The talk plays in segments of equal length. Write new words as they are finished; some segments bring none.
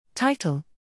Title: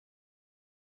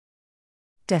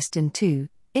 Destin2,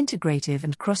 Integrative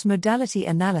and Cross-Modality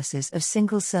Analysis of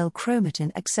Single-Cell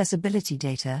Chromatin Accessibility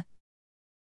Data.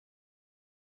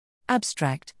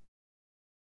 Abstract: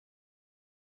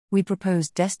 We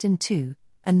proposed Destin2,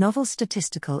 a novel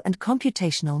statistical and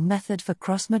computational method for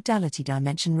cross-modality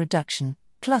dimension reduction,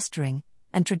 clustering,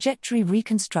 and trajectory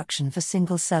reconstruction for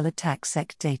single-cell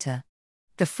attack-seq data.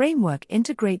 The framework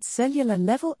integrates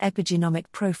cellular-level epigenomic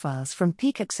profiles from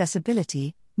peak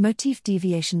accessibility, motif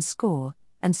deviation score,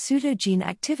 and pseudogene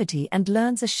activity and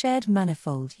learns a shared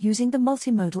manifold using the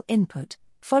multimodal input,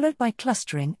 followed by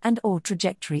clustering and/or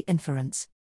trajectory inference.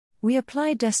 We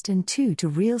apply Destin2 to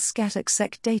real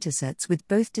scatter-seq datasets with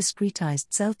both discretized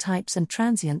cell types and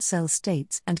transient cell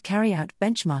states and carry out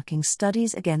benchmarking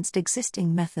studies against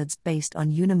existing methods based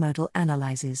on unimodal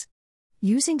analyses.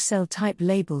 Using cell type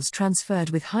labels transferred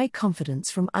with high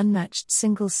confidence from unmatched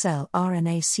single-cell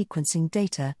RNA sequencing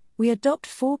data, we adopt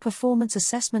 4 performance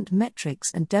assessment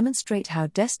metrics and demonstrate how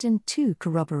Destin2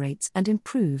 corroborates and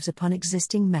improves upon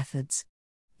existing methods.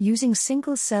 Using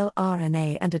single-cell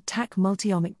RNA and attack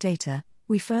multiomic data,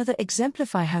 we further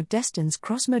exemplify how Destin's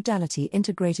cross-modality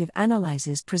integrative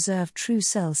analyses preserve true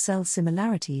cell-cell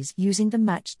similarities using the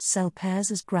matched cell pairs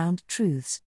as ground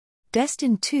truths.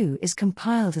 Destin2 is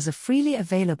compiled as a freely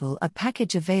available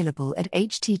package available at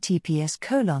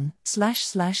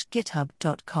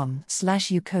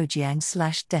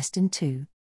https://github.com/ukojiang/destin2.